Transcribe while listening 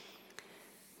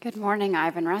Good morning,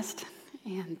 Ivan Rest,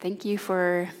 and thank you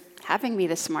for having me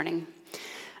this morning.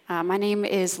 My name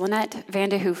is Lynette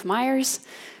Vandehoof Myers.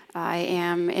 I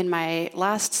am in my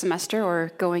last semester,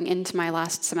 or going into my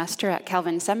last semester at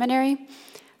Calvin Seminary.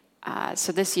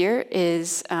 So this year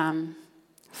is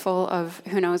full of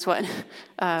who knows what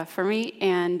for me,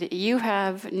 and you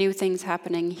have new things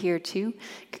happening here too.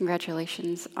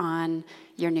 Congratulations on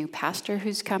your new pastor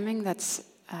who's coming. That's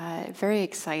very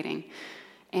exciting.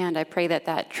 And I pray that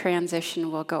that transition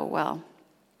will go well.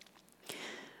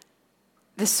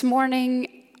 This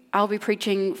morning, I'll be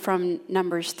preaching from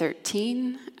Numbers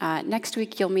 13. Next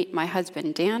week, you'll meet my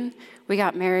husband, Dan. We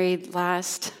got married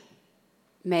last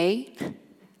May,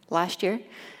 last year.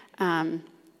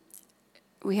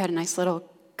 We had a nice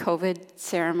little COVID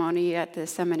ceremony at the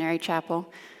seminary chapel.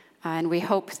 And we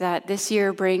hope that this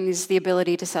year brings the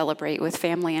ability to celebrate with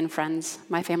family and friends.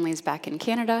 My family is back in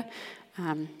Canada.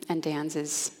 And Dan's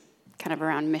is kind of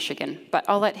around Michigan. But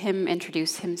I'll let him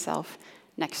introduce himself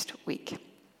next week.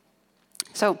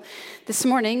 So this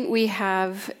morning we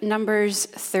have Numbers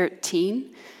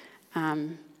 13,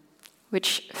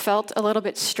 which felt a little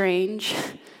bit strange,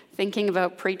 thinking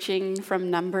about preaching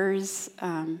from Numbers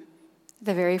the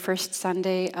very first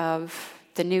Sunday of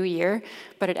the new year.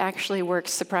 But it actually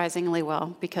works surprisingly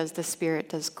well because the Spirit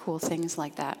does cool things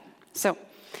like that. So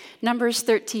Numbers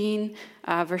 13,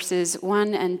 verses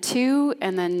 1 and 2,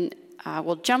 and then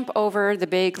we'll jump over the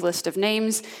big list of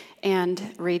names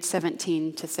and read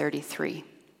 17 to 33.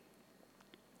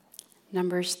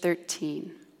 Numbers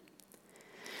 13.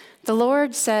 The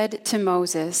Lord said to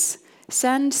Moses,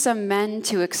 "Send some men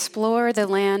to explore the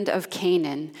land of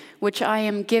Canaan, which I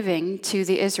am giving to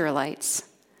the Israelites.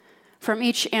 From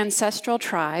each ancestral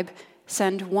tribe,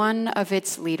 send one of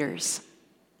its leaders."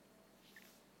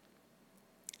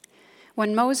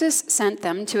 When Moses sent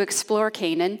them to explore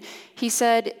Canaan, he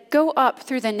said, "Go up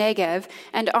through the Negev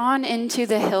and on into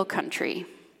the hill country.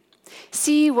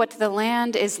 See what the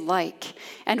land is like,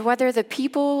 and whether the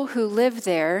people who live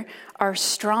there are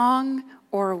strong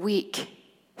or weak,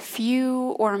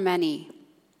 few or many.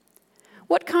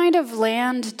 What kind of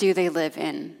land do they live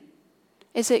in?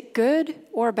 Is it good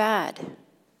or bad?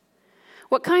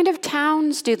 What kind of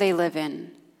towns do they live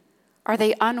in? Are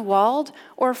they unwalled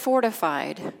or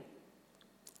fortified?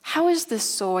 How is the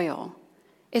soil?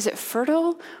 Is it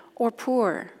fertile or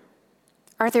poor?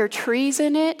 Are there trees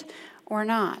in it or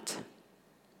not?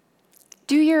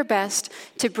 Do your best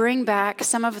to bring back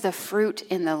some of the fruit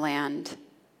in the land."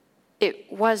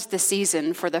 It was the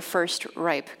season for the first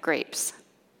ripe grapes.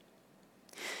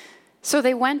 So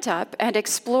they went up and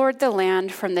explored the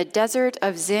land from the desert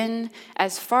of Zin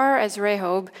as far as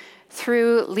Rehob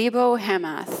through Lebo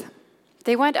Hamath.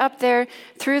 They went up there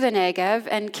through the Negev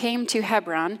and came to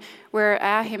Hebron, where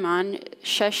Ahiman,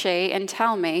 Sheshai, and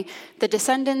Talmai, the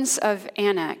descendants of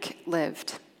Anak,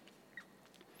 lived.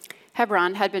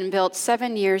 Hebron had been built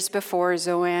 7 years before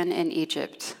Zoan in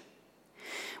Egypt.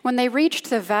 When they reached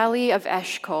the valley of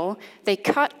Eshcol, they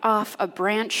cut off a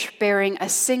branch bearing a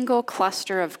single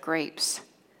cluster of grapes.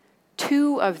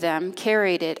 2 of them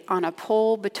carried it on a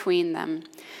pole between them,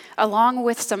 along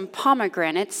with some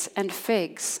pomegranates and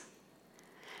figs.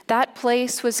 That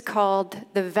place was called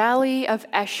the Valley of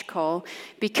Eshcol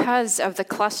because of the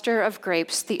cluster of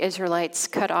grapes the Israelites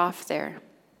cut off there.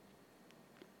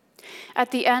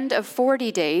 At the end of 40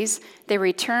 days, they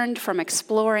returned from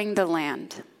exploring the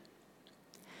land.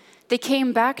 They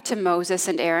came back to Moses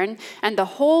and Aaron and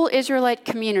the whole Israelite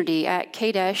community at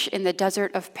Kadesh in the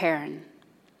desert of Paran.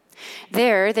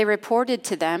 There they reported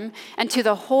to them and to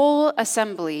the whole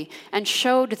assembly and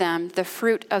showed them the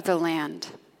fruit of the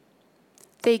land.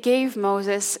 They gave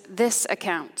Moses this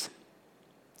account: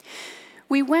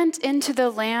 "We went into the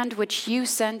land which you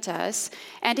sent us,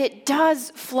 and it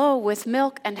does flow with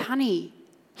milk and honey.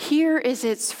 Here is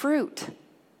its fruit.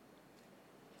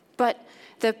 But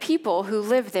the people who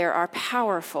live there are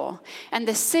powerful, and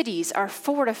the cities are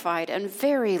fortified and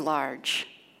very large.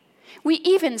 We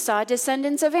even saw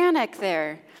descendants of Anak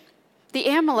there. The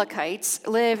Amalekites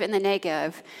live in the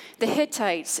Negev. The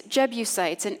Hittites,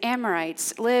 Jebusites, and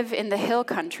Amorites live in the hill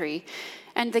country,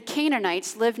 and the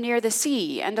Canaanites live near the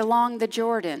sea and along the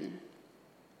Jordan."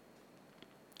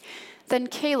 Then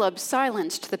Caleb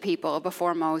silenced the people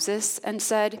before Moses and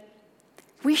said,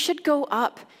 "We should go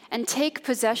up and take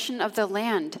possession of the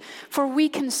land, for we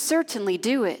can certainly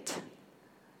do it."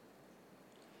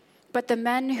 But the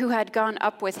men who had gone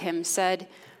up with him said,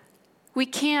 "We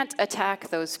can't attack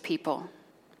those people.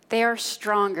 They are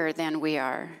stronger than we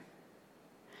are."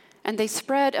 And they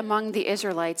spread among the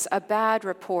Israelites a bad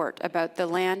report about the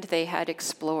land they had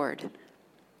explored.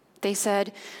 They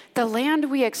said, "The land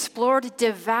we explored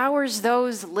devours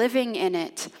those living in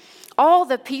it. All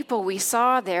the people we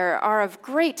saw there are of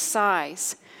great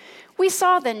size. We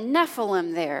saw the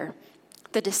Nephilim there."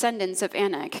 The descendants of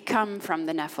Anak come from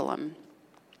the Nephilim.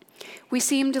 "We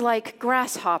seemed like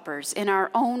grasshoppers in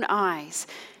our own eyes,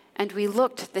 and we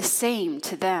looked the same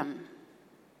to them."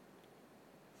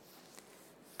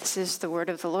 This is the word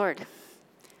of the Lord.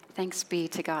 Thanks be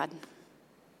to God.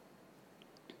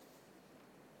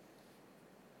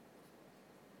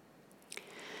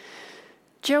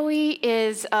 Joey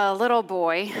is a little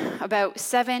boy, about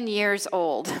 7 years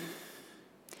old.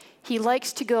 He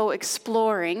likes to go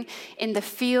exploring in the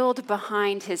field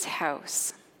behind his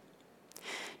house.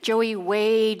 Joey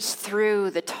wades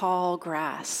through the tall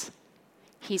grass.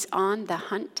 He's on the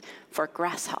hunt for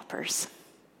grasshoppers.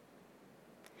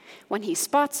 When he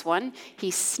spots one, he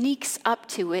sneaks up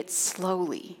to it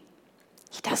slowly.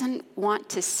 He doesn't want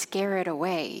to scare it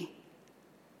away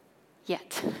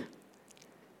yet.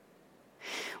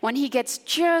 When he gets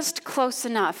just close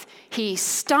enough, he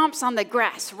stomps on the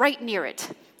grass right near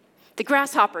it. The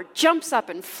grasshopper jumps up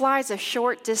and flies a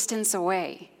short distance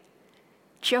away.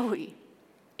 Joey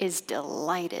is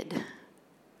delighted.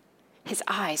 His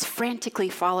eyes frantically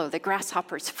follow the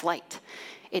grasshopper's flight,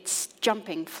 its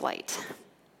jumping flight.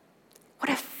 What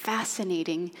a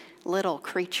fascinating little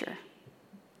creature.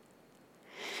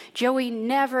 Joey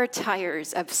never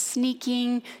tires of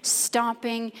sneaking,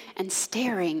 stomping, and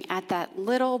staring at that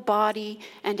little body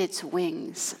and its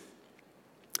wings.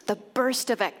 The burst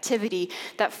of activity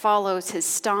that follows his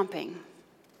stomping.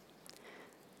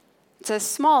 It's a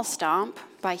small stomp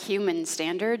by human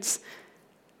standards,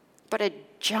 but a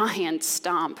giant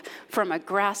stomp from a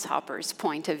grasshopper's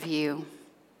point of view.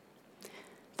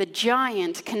 The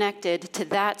giant connected to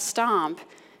that stomp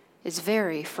is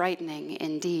very frightening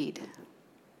indeed.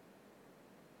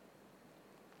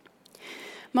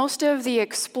 Most of the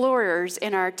explorers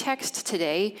in our text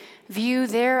today view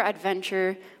their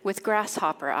adventure with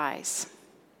grasshopper eyes.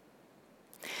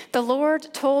 The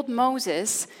Lord told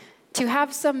Moses to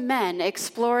have some men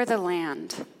explore the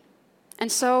land. And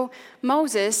so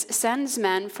Moses sends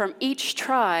men from each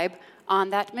tribe on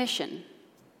that mission.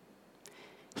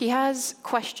 He has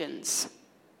questions.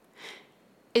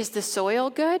 Is the soil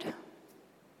good?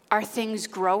 Are things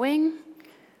growing?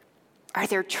 Are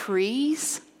there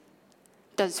trees?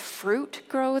 Does fruit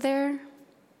grow there?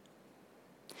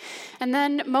 And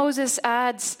then Moses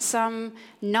adds some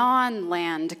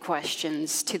non-land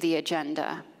questions to the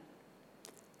agenda.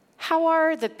 How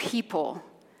are the people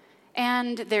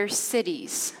and their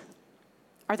cities?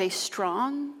 Are they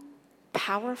strong,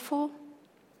 powerful?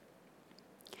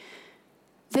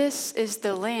 This is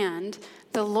the land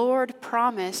the Lord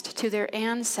promised to their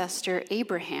ancestor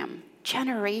Abraham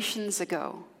generations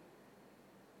ago.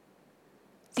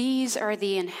 These are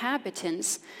the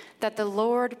inhabitants that the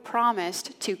Lord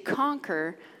promised to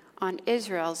conquer on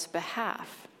Israel's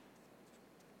behalf.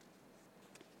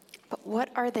 But what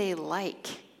are they like?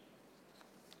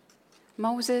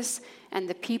 Moses and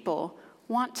the people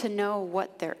want to know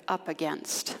what they're up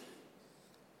against.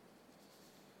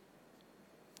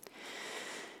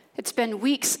 It's been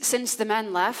weeks since the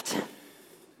men left,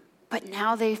 but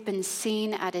now they've been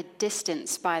seen at a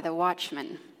distance by the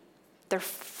watchmen. They're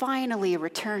finally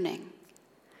returning.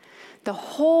 The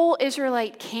whole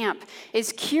Israelite camp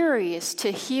is curious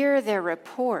to hear their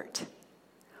report.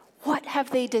 What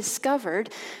have they discovered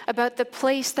about the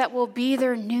place that will be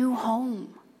their new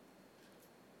home?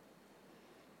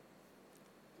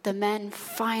 The men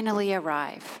finally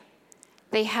arrive.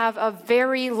 They have a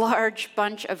very large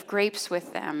bunch of grapes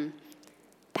with them.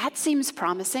 That seems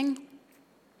promising.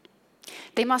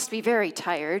 They must be very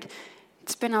tired.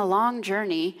 It's been a long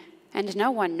journey, and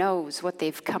no one knows what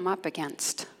they've come up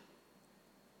against.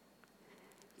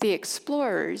 The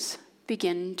explorers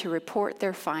begin to report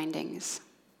their findings.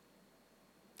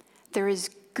 There is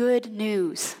good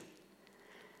news.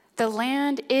 The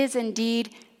land is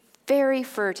indeed very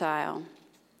fertile.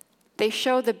 They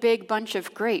show the big bunch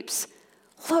of grapes.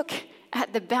 Look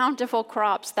at the bountiful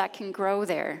crops that can grow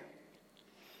there.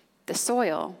 The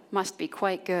soil must be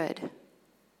quite good.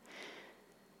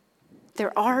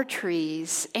 There are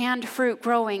trees and fruit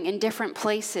growing in different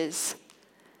places.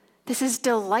 This is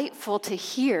delightful to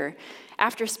hear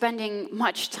after spending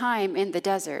much time in the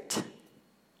desert.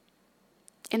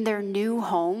 In their new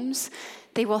homes,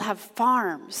 they will have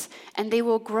farms and they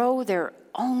will grow their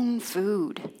own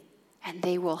food and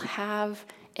they will have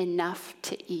enough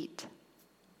to eat.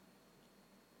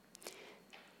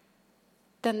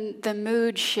 Then the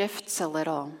mood shifts a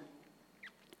little.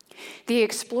 The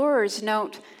explorers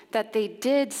note that they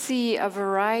did see a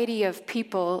variety of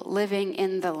people living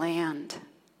in the land.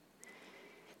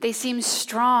 They seem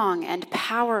strong and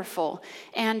powerful,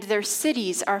 and their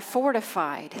cities are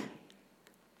fortified.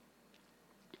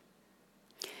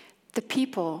 The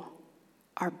people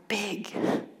are big,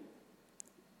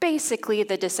 basically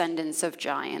the descendants of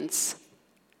giants.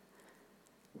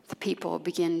 The people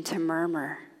begin to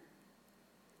murmur.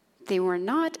 They were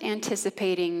not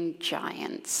anticipating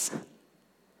giants.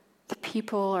 The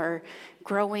people are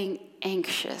growing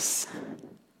anxious.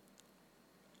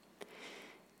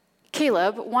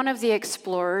 Caleb, one of the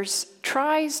explorers,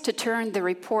 tries to turn the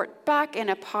report back in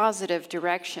a positive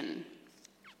direction.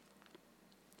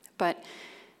 But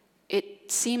it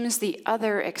seems the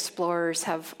other explorers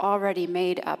have already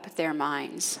made up their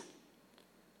minds.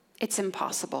 It's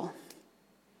impossible.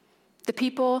 The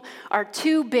people are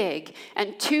too big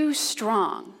and too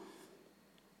strong.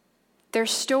 Their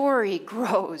story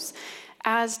grows,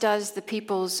 as does the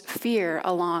people's fear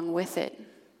along with it.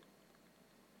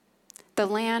 The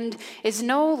land is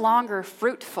no longer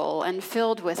fruitful and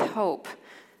filled with hope.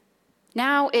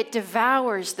 Now it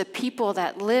devours the people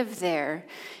that live there.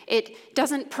 It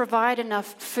doesn't provide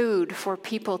enough food for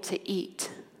people to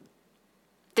eat.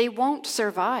 They won't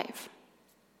survive.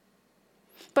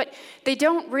 But they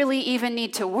don't really even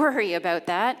need to worry about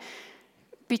that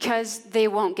because they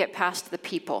won't get past the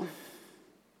people.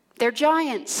 They're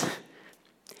giants,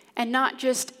 and not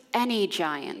just any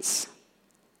giants.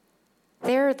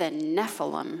 They're the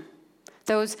Nephilim,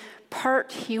 those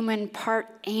part human, part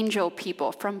angel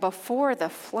people from before the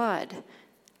flood.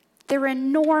 They're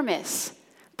enormous,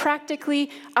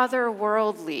 practically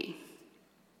otherworldly.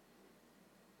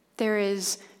 There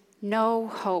is no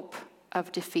hope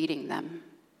of defeating them,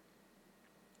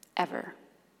 ever.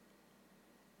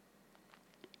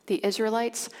 The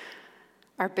Israelites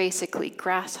are basically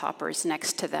grasshoppers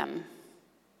next to them.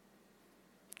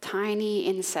 Tiny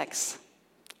insects,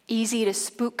 easy to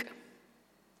spook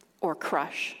or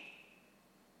crush.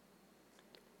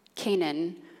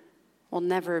 Canaan will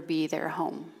never be their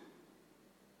home.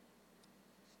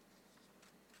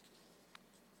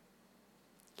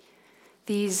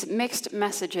 These mixed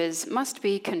messages must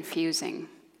be confusing.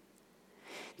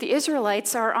 The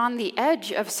Israelites are on the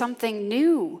edge of something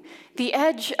new, the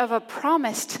edge of a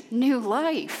promised new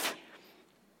life.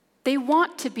 They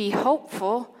want to be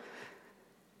hopeful,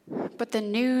 but the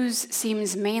news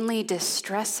seems mainly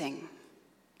distressing.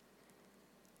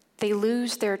 They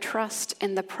lose their trust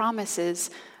in the promises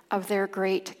of their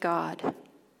great God.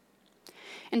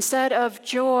 Instead of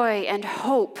joy and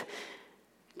hope,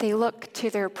 they look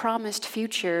to their promised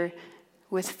future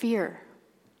with fear.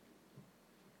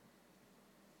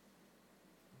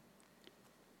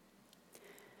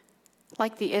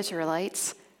 Like the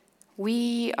Israelites,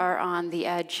 we are on the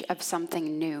edge of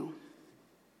something new.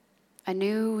 A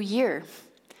new year.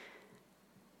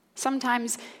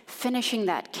 Sometimes finishing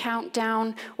that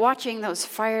countdown, watching those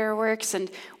fireworks,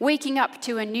 and waking up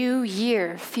to a new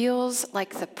year feels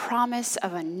like the promise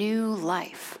of a new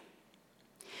life.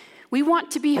 We want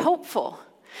to be hopeful.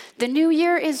 The new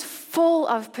year is full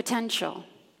of potential.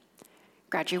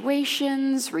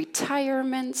 Graduations,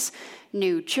 retirements,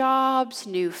 new jobs,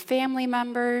 new family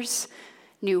members,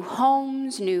 new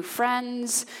homes, new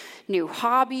friends, new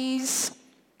hobbies.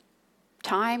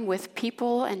 Time with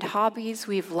people and hobbies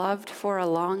we've loved for a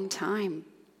long time.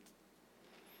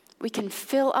 We can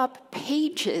fill up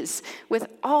pages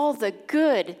with all the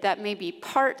good that may be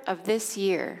part of this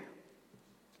year.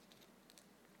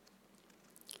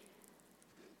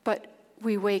 But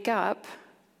we wake up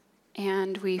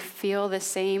and we feel the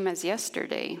same as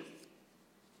yesterday.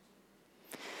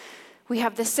 We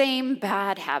have the same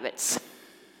bad habits.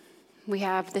 We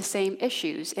have the same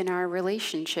issues in our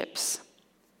relationships.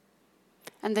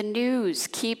 And the news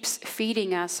keeps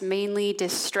feeding us mainly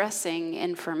distressing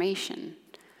information.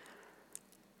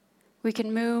 We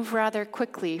can move rather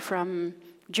quickly from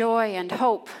joy and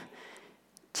hope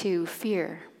to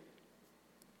fear.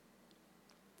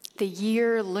 The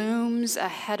year looms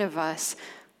ahead of us,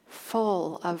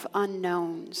 full of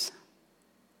unknowns.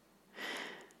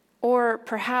 Or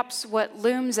perhaps what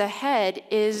looms ahead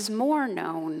is more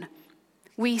known.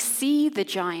 We see the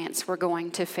giants we're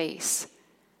going to face,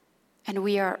 and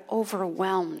we are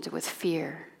overwhelmed with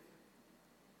fear.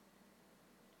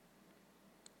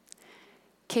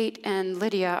 Kate and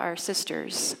Lydia are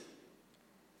sisters.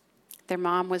 Their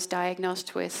mom was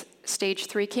diagnosed with stage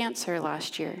 3 cancer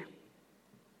last year.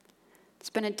 It's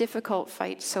been a difficult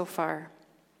fight so far.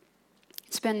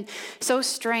 It's been so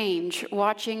strange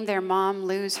watching their mom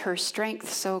lose her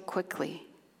strength so quickly.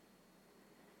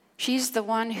 She's the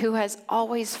one who has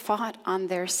always fought on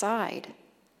their side.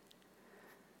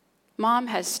 Mom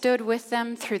has stood with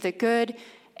them through the good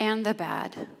and the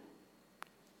bad,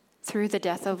 through the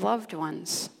death of loved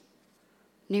ones,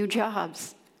 new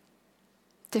jobs,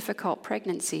 difficult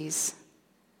pregnancies,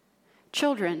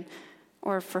 children,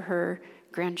 or for her,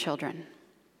 grandchildren.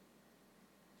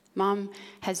 Mom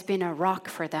has been a rock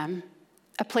for them,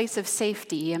 a place of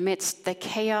safety amidst the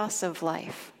chaos of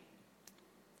life.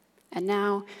 And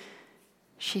now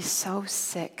she's so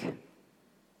sick.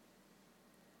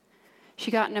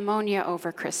 She got pneumonia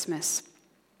over Christmas.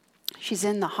 She's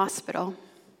in the hospital.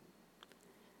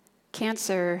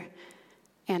 Cancer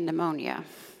and pneumonia.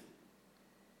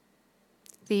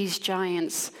 These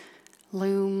giants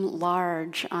loom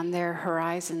large on their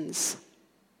horizons.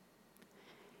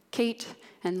 Kate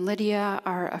and Lydia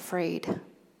are afraid.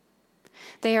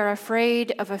 They are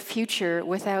afraid of a future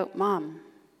without Mom.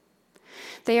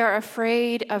 They are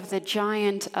afraid of the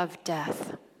giant of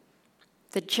death,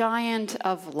 the giant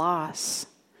of loss,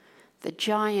 the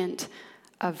giant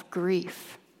of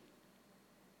grief.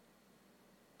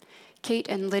 Kate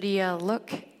and Lydia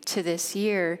look to this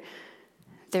year,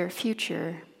 their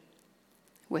future,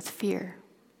 with fear.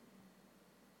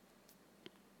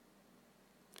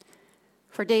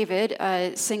 For David,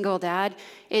 a single dad,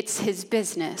 it's his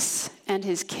business and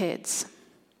his kids.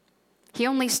 He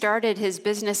only started his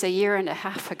business a year and a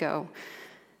half ago.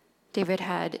 David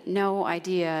had no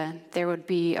idea there would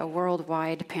be a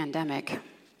worldwide pandemic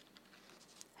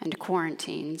and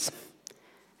quarantines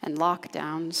and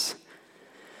lockdowns.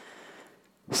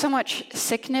 So much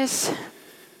sickness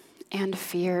and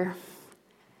fear.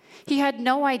 He had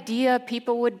no idea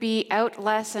people would be out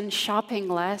less and shopping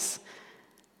less.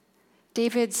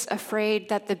 David's afraid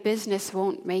that the business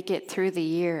won't make it through the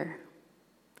year.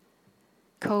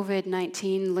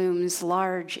 COVID-19 looms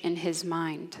large in his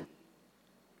mind.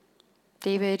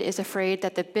 David is afraid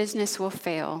that the business will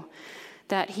fail,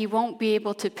 that he won't be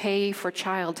able to pay for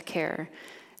childcare,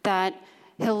 that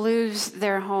he'll lose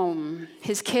their home,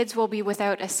 his kids will be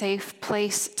without a safe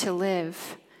place to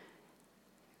live.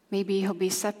 Maybe he'll be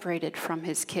separated from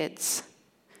his kids.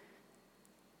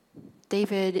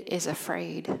 David is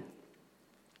afraid.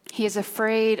 He is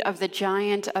afraid of the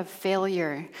giant of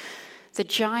failure, the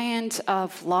giant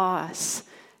of loss,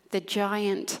 the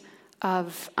giant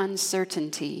of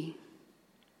uncertainty.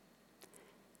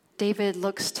 David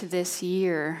looks to this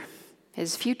year,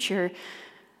 his future,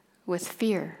 with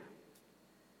fear.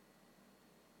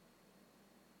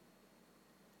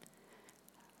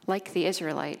 Like the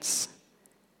Israelites,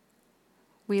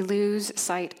 we lose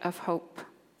sight of hope.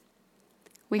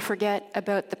 We forget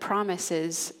about the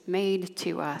promises made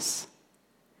to us.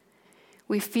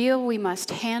 We feel we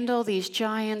must handle these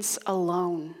giants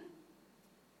alone.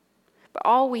 But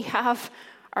all we have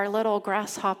are little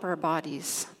grasshopper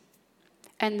bodies.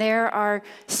 And there are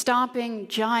stomping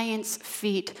giants'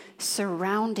 feet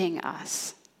surrounding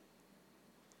us.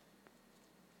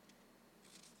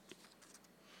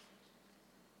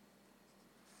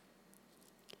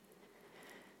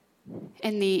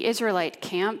 In the Israelite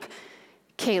camp,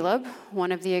 Caleb,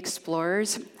 one of the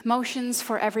explorers, motions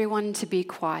for everyone to be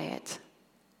quiet.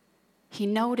 He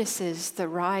notices the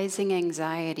rising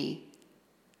anxiety,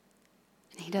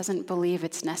 and he doesn't believe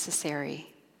it's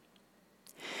necessary.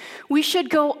 We should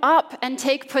go up and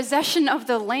take possession of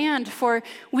the land, for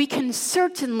we can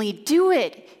certainly do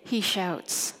it, he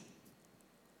shouts.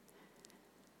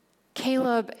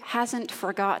 Caleb hasn't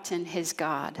forgotten his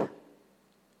God.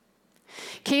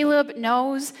 Caleb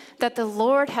knows that the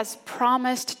Lord has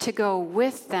promised to go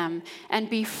with them and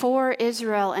before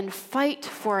Israel and fight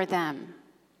for them.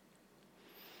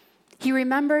 He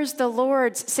remembers the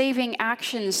Lord's saving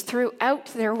actions throughout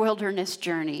their wilderness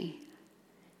journey.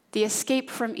 The escape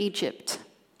from Egypt,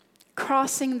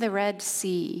 crossing the Red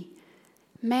Sea,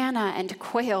 manna and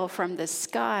quail from the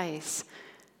skies,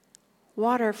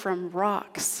 water from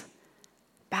rocks,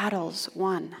 battles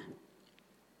won.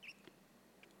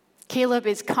 Caleb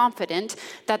is confident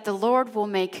that the Lord will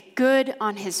make good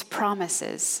on his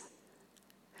promises.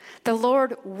 The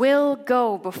Lord will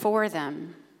go before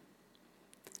them.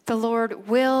 The Lord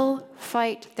will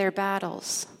fight their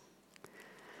battles.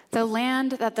 The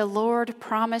land that the Lord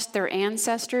promised their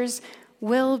ancestors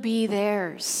will be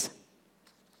theirs.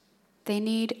 They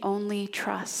need only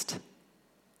trust.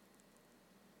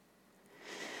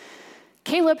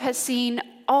 Caleb has seen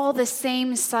all the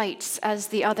same sights as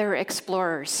the other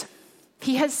explorers.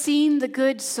 He has seen the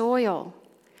good soil,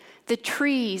 the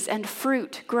trees and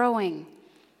fruit growing.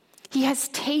 He has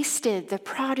tasted the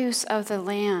produce of the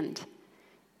land.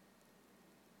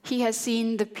 He has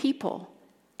seen the people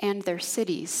and their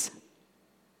cities.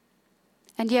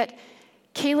 And yet,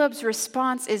 Caleb's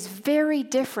response is very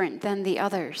different than the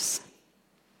others.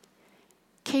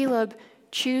 Caleb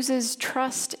chooses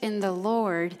trust in the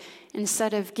Lord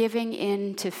instead of giving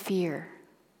in to fear.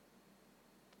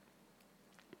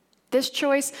 This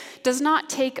choice does not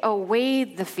take away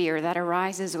the fear that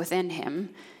arises within him.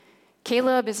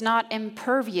 Caleb is not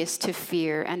impervious to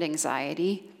fear and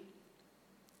anxiety.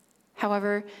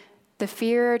 However, the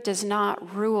fear does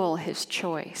not rule his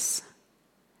choice.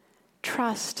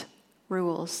 Trust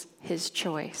rules his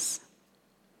choice.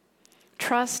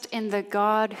 Trust in the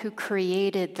God who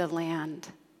created the land.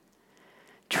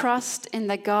 Trust in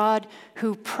the God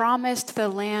who promised the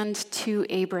land to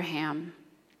Abraham.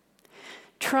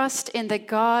 Trust in the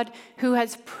God who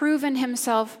has proven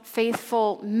himself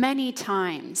faithful many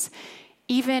times,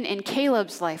 even in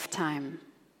Caleb's lifetime.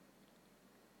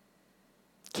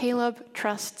 Caleb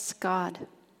trusts God.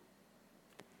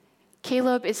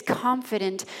 Caleb is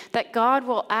confident that God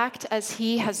will act as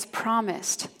he has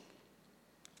promised.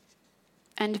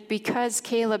 And because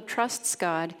Caleb trusts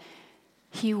God,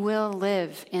 he will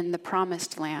live in the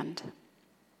promised land.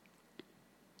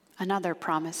 Another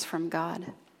promise from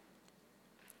God.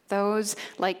 Those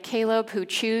like Caleb who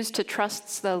choose to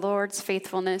trust the Lord's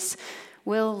faithfulness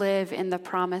will live in the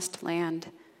promised land.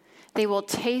 They will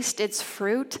taste its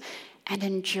fruit and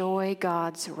enjoy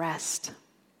God's rest.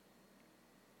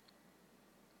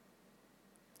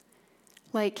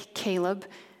 Like Caleb,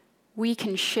 we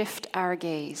can shift our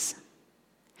gaze.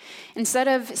 Instead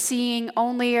of seeing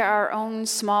only our own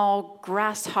small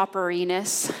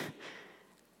grasshopperiness,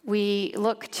 we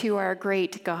look to our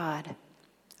great God,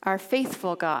 our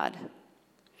faithful God,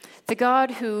 the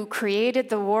God who created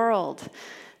the world,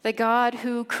 the God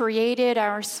who created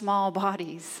our small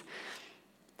bodies,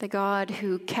 the God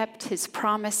who kept his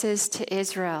promises to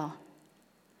Israel,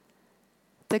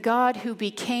 the God who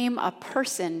became a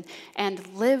person and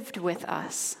lived with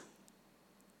us,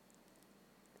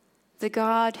 the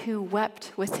God who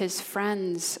wept with his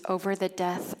friends over the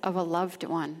death of a loved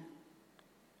one,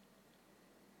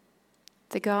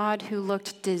 the God who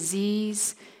looked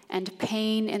disease and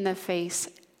pain in the face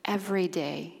every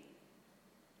day,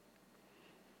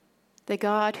 the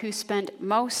God who spent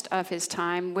most of his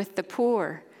time with the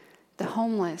poor, the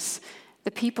homeless,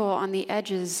 the people on the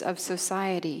edges of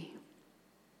society,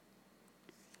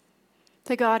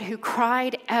 the God who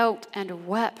cried out and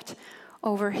wept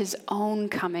over his own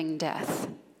coming death.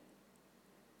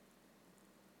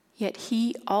 Yet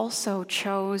he also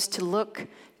chose to look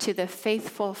to the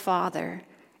faithful Father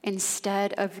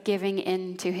instead of giving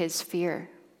in to his fear.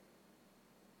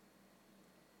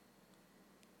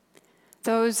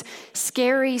 Those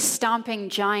scary, stomping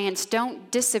giants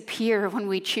don't disappear when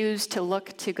we choose to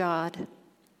look to God.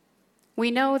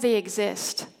 We know they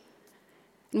exist,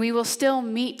 and we will still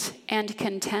meet and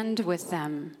contend with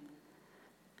them.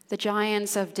 The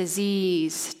giants of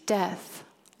disease, death,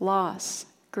 loss,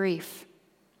 grief.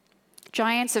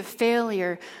 Giants of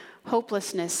failure,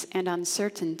 hopelessness, and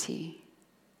uncertainty.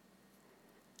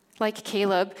 Like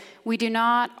Caleb, we do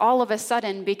not all of a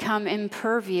sudden become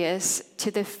impervious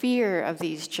to the fear of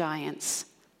these giants.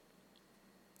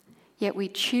 Yet we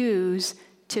choose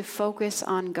to focus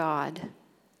on God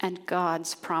and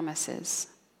God's promises,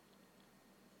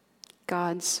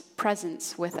 God's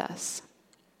presence with us.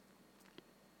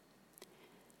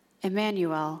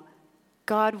 Emmanuel,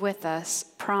 God with us,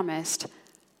 promised,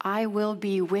 "I will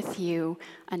be with you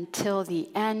until the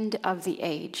end of the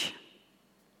age."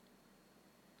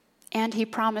 And he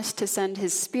promised to send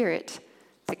his Spirit,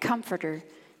 the Comforter,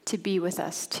 to be with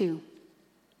us too.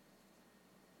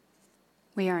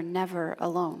 We are never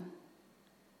alone.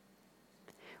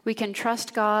 We can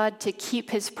trust God to keep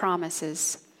his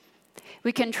promises.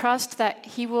 We can trust that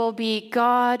he will be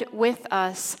God with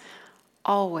us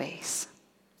always.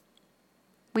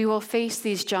 We will face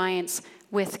these giants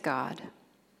with God.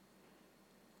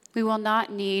 We will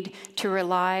not need to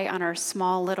rely on our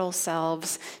small little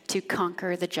selves to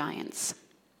conquer the giants.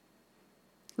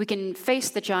 We can face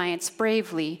the giants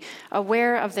bravely,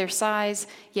 aware of their size,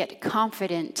 yet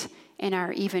confident in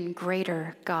our even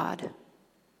greater God.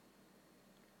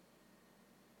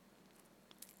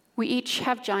 We each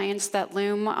have giants that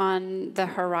loom on the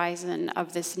horizon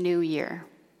of this new year.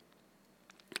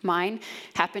 Mine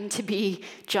happen to be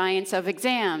giants of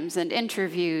exams and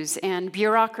interviews and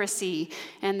bureaucracy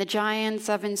and the giants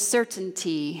of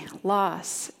uncertainty,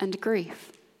 loss, and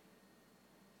grief.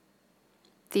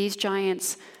 These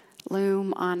giants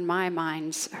loom on my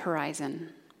mind's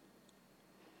horizon.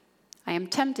 I am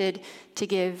tempted to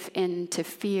give in to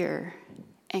fear,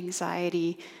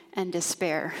 anxiety, and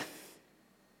despair.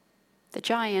 The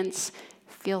giants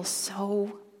feel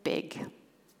so big.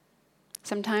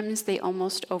 Sometimes they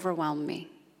almost overwhelm me.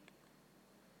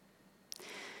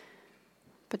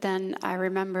 But then I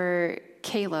remember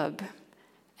Caleb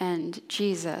and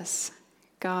Jesus,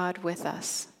 God with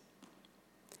us.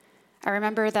 I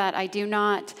remember that I do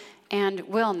not and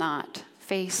will not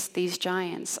face these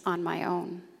giants on my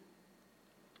own.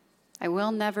 I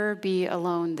will never be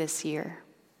alone this year.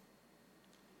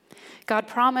 God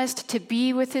promised to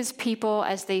be with his people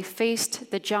as they faced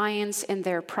the giants in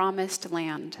their promised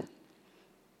land.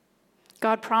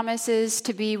 God promises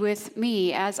to be with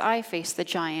me as I face the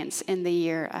giants in the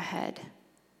year ahead.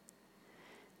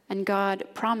 And God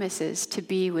promises to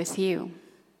be with you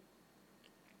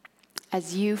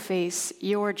as you face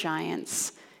your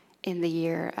giants in the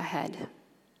year ahead.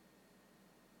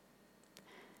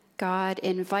 God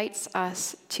invites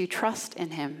us to trust in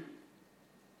him,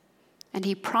 and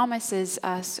he promises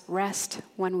us rest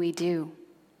when we do.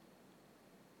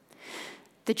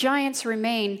 The giants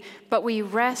remain, but we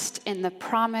rest in the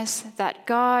promise that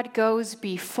God goes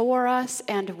before us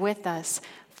and with us,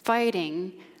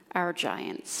 fighting our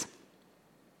giants.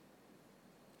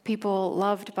 People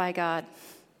loved by God,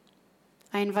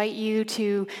 I invite you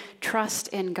to trust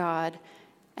in God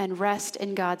and rest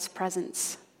in God's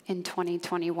presence in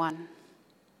 2021.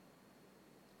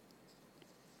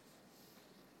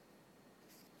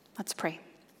 Let's pray.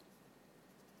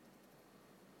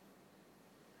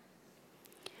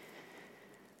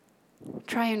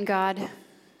 Triune God,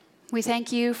 we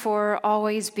thank you for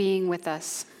always being with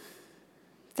us.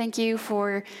 Thank you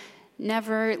for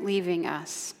never leaving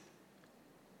us.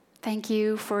 Thank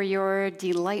you for your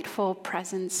delightful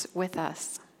presence with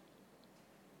us.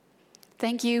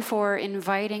 Thank you for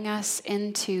inviting us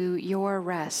into your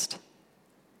rest.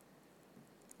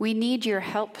 We need your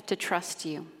help to trust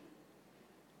you.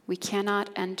 We cannot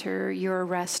enter your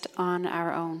rest on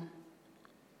our own.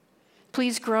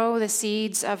 Please grow the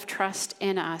seeds of trust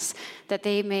in us that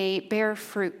they may bear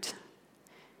fruit.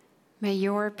 May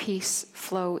your peace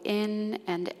flow in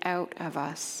and out of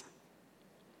us.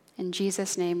 In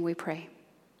Jesus' name we pray.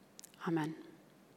 Amen.